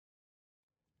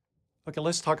Okay,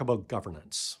 let's talk about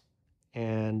governance.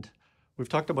 And we've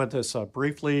talked about this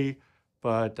briefly,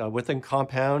 but within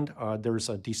Compound, there's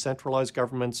a decentralized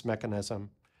governance mechanism.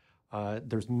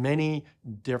 There's many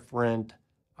different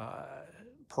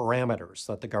parameters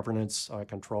that the governance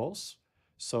controls.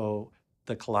 So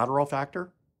the collateral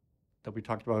factor that we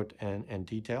talked about in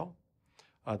detail,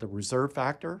 the reserve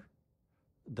factor,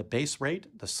 the base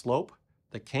rate, the slope,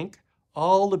 the kink,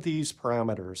 all of these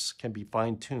parameters can be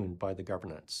fine-tuned by the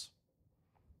governance.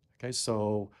 Okay,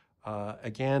 so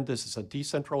again, this is a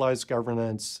decentralized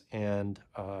governance, and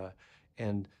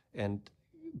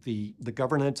the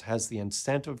governance has the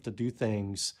incentive to do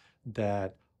things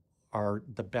that are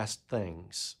the best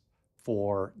things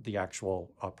for the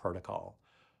actual protocol.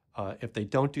 If they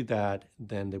don't do that,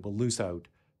 then they will lose out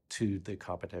to the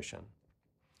competition.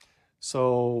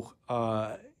 So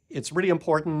it's really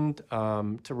important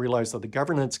to realize that the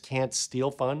governance can't steal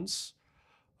funds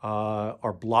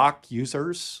or block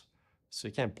users. So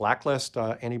you can't blacklist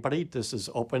anybody. This is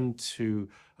open to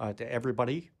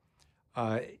everybody.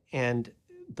 And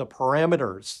the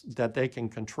parameters that they can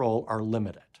control are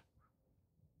limited.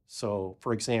 So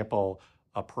for example,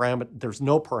 there's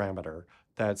no parameter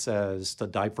that says to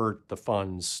divert the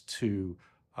funds to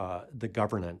the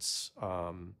governance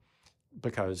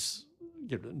because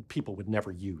people would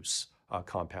never use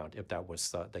Compound if that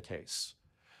was the case.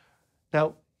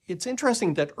 Now, it's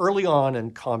interesting that early on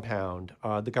in Compound,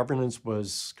 the governance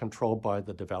was controlled by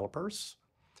the developers.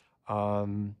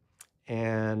 And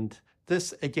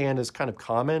this, again, is kind of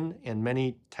common in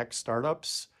many tech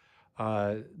startups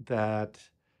that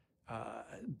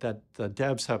the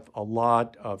devs have a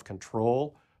lot of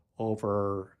control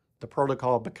over the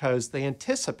protocol because they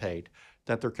anticipate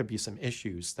that there could be some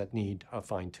issues that need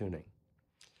fine-tuning.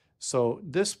 So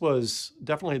this was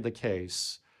definitely the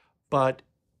case, but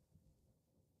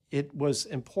it was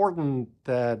important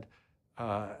that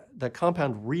that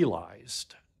Compound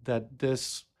realized that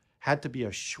this had to be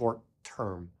a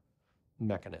short-term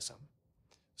mechanism.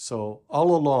 So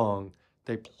all along,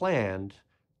 they planned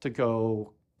to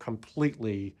go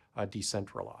completely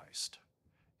decentralized.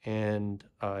 And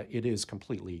it is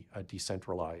completely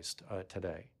decentralized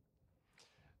today.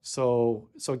 So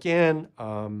again,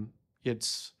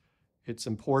 it's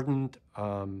important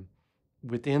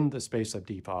within the space of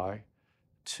DeFi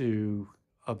to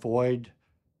avoid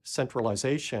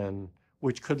centralization,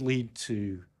 which could lead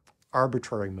to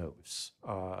arbitrary moves,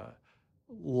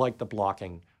 like the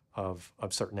blocking of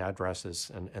certain addresses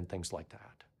and things like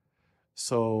that.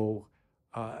 So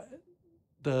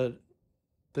the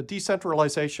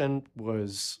decentralization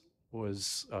was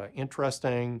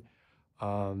interesting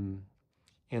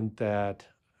in that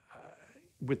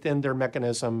within their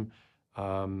mechanism,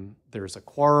 there's a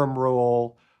quorum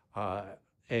rule,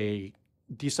 a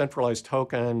decentralized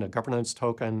token, a governance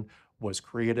token was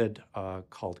created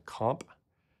called Comp.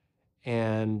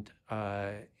 And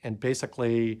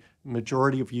basically,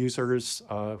 majority of users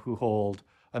who hold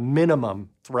a minimum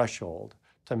threshold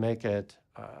to make it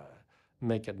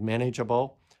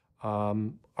manageable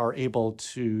are able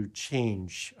to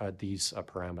change these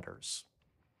parameters.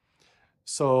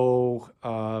 So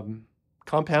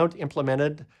Compound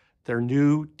implemented their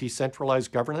new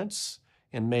decentralized governance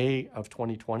in May of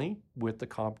 2020 with the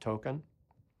Comp token,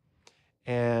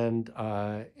 and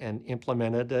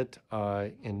implemented it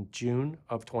in June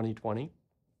of 2020,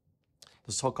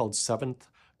 the so-called 7th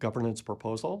governance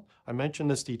proposal. I mention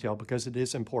this detail because it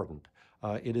is important.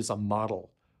 It is a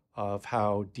model of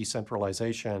how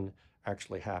decentralization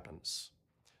actually happens.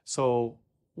 So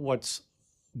what's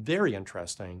very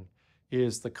interesting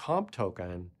is the Comp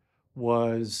token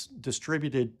was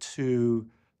distributed to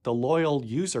the loyal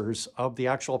users of the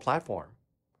actual platform.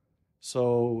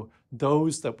 So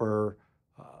those that were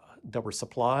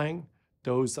supplying,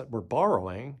 those that were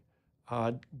borrowing,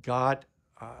 got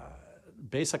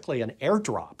basically an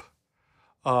airdrop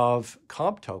of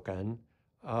Comp token,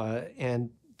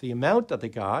 and the amount that they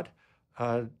got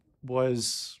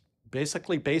was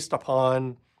basically based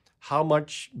upon how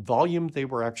much volume they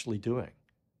were actually doing.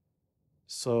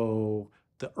 So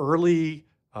the early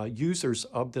users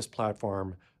of this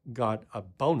platform got a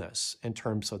bonus in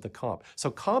terms of the Comp.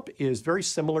 So Comp is very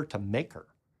similar to Maker,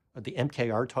 the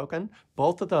MKR token.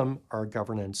 Both of them are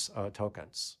governance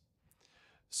tokens.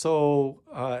 So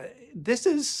this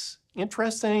is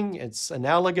interesting. It's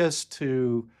analogous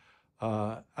to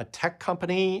a tech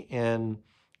company in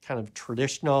kind of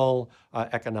traditional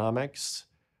economics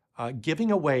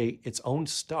giving away its own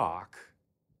stock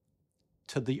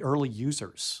to the early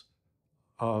users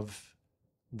of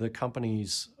the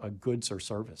company's goods or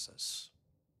services.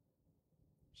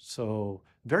 So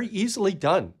very easily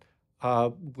done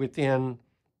within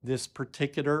this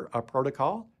particular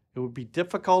protocol. It would be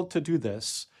difficult to do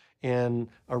this in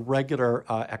a regular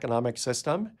economic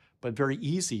system, but very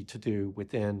easy to do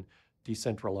within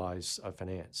decentralized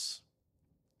finance.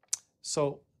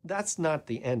 So that's not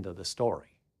the end of the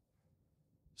story.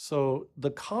 So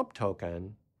the comp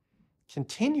token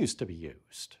continues to be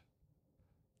used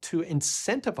to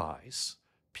incentivize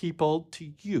people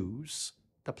to use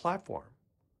the platform.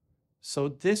 So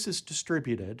this is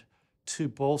distributed to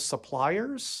both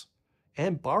suppliers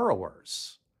and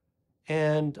borrowers.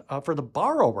 And for the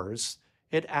borrowers,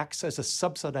 it acts as a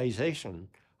subsidization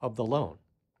of the loan.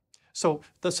 So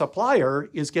the supplier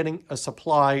is getting a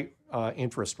supply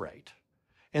interest rate,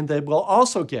 and they will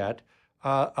also get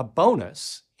a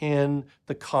bonus in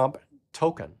the comp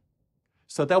token.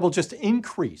 So that will just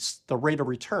increase the rate of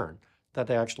return that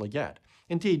they actually get.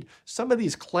 Indeed, some of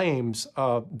these claims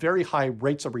of very high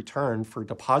rates of return for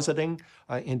depositing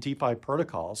in DeFi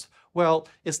protocols, well,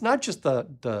 it's not just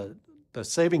the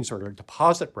savings or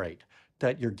deposit rate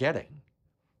that you're getting.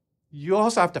 You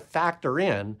also have to factor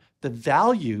in the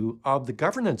value of the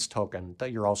governance token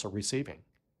that you're also receiving.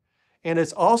 And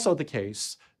it's also the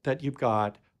case that you've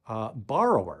got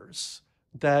borrowers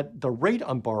that the rate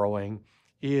on borrowing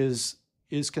is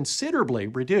considerably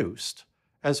reduced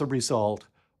as a result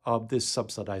of this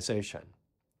subsidization.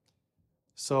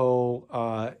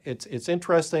 So it's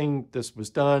interesting. This was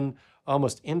done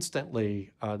almost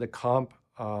instantly. The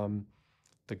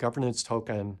governance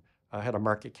token had a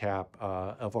market cap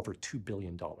of over $2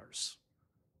 billion.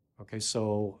 Okay,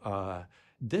 so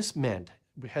this meant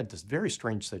we had this very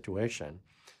strange situation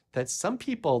that some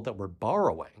people that were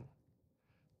borrowing,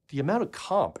 the amount of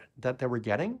comp that they were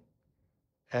getting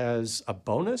as a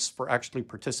bonus for actually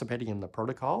participating in the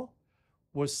protocol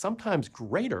was sometimes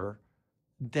greater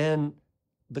than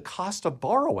the cost of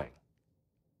borrowing.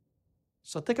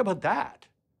 So think about that.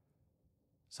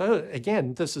 So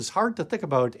again, this is hard to think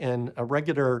about in a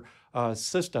regular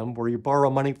system where you borrow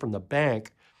money from the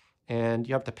bank and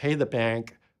you have to pay the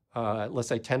bank, let's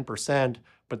say 10%,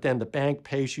 but then the bank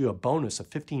pays you a bonus of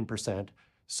 15%.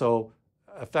 So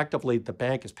effectively, the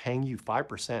bank is paying you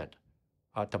 5%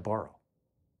 to borrow.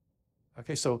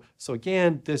 Okay, so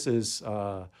again, this is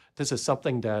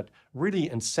something that really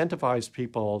incentivizes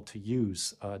people to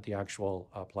use the actual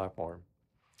platform.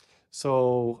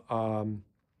 So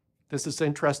this is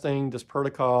interesting. This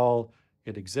protocol,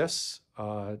 it exists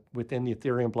within the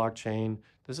Ethereum blockchain.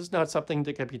 This is not something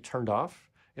that can be turned off.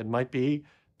 It might be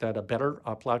that a better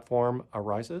platform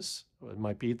arises. It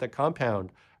might be that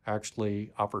Compound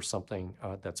actually offers something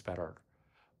that's better.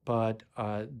 But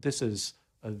this is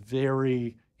a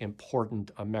very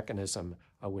important mechanism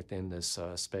within this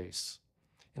space.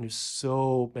 And there's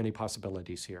so many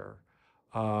possibilities here.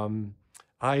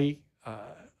 I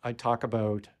talk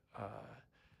about,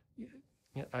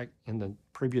 in the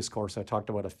previous course, I talked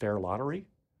about a fair lottery.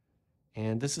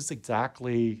 And this is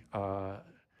exactly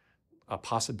a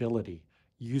possibility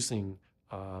using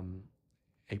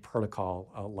a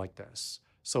protocol like this.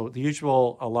 So the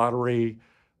usual lottery,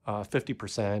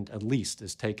 50% at least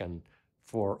is taken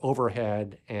for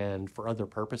overhead and for other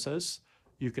purposes.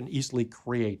 You can easily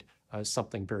create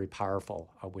something very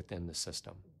powerful within the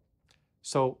system.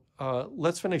 So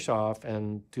let's finish off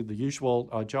and do the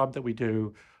usual job that we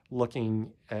do,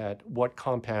 looking at what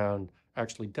Compound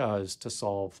actually does to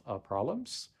solve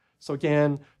problems. So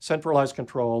again, centralized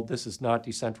control. This is not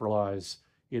decentralized.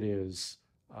 It is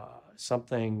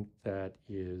something that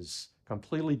is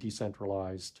completely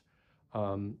decentralized.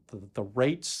 The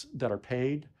rates that are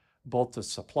paid, both the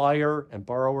supplier and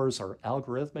borrowers, are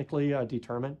algorithmically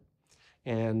determined,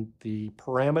 and the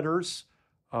parameters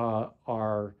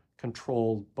are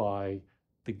controlled by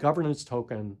the governance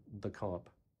token, the comp.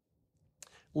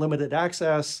 Limited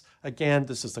access, again,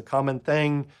 this is a common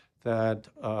thing that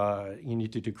you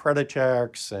need to do credit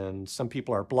checks, and some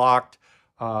people are blocked.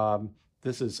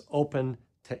 This is open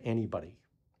to anybody.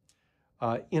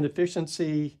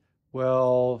 Inefficiency,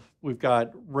 well, we've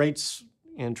got rates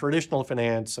in traditional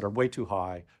finance that are way too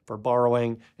high for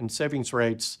borrowing, and savings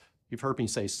rates, you've heard me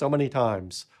say so many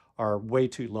times, are way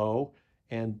too low.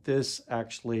 And this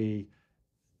actually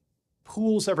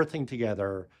pools everything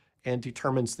together and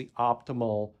determines the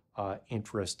optimal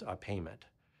interest payment.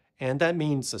 And that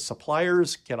means the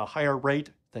suppliers get a higher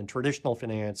rate than traditional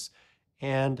finance,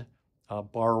 and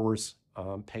borrowers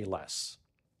pay less.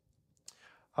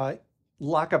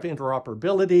 Lack of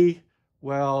interoperability,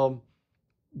 well,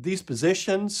 these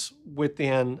positions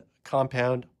within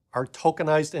Compound are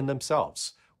tokenized in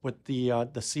themselves with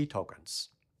the C tokens.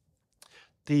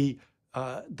 The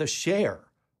share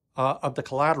of the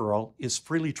collateral is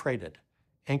freely traded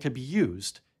and can be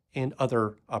used in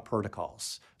other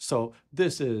protocols. So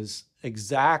this is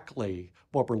exactly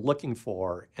what we're looking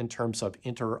for in terms of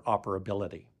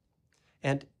interoperability.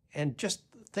 And just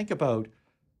think about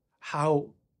how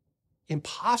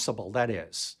impossible that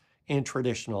is in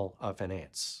traditional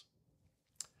finance.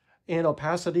 In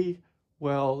Opacity,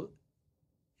 well,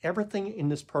 everything in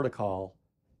this protocol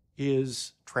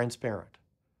is transparent.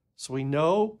 So we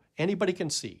know anybody can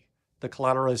see the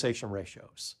collateralization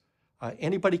ratios.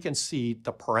 Anybody can see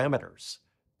the parameters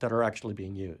that are actually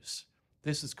being used.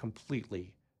 This is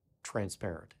completely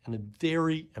transparent and a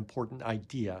very important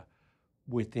idea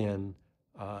within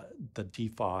the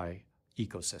DeFi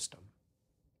ecosystem.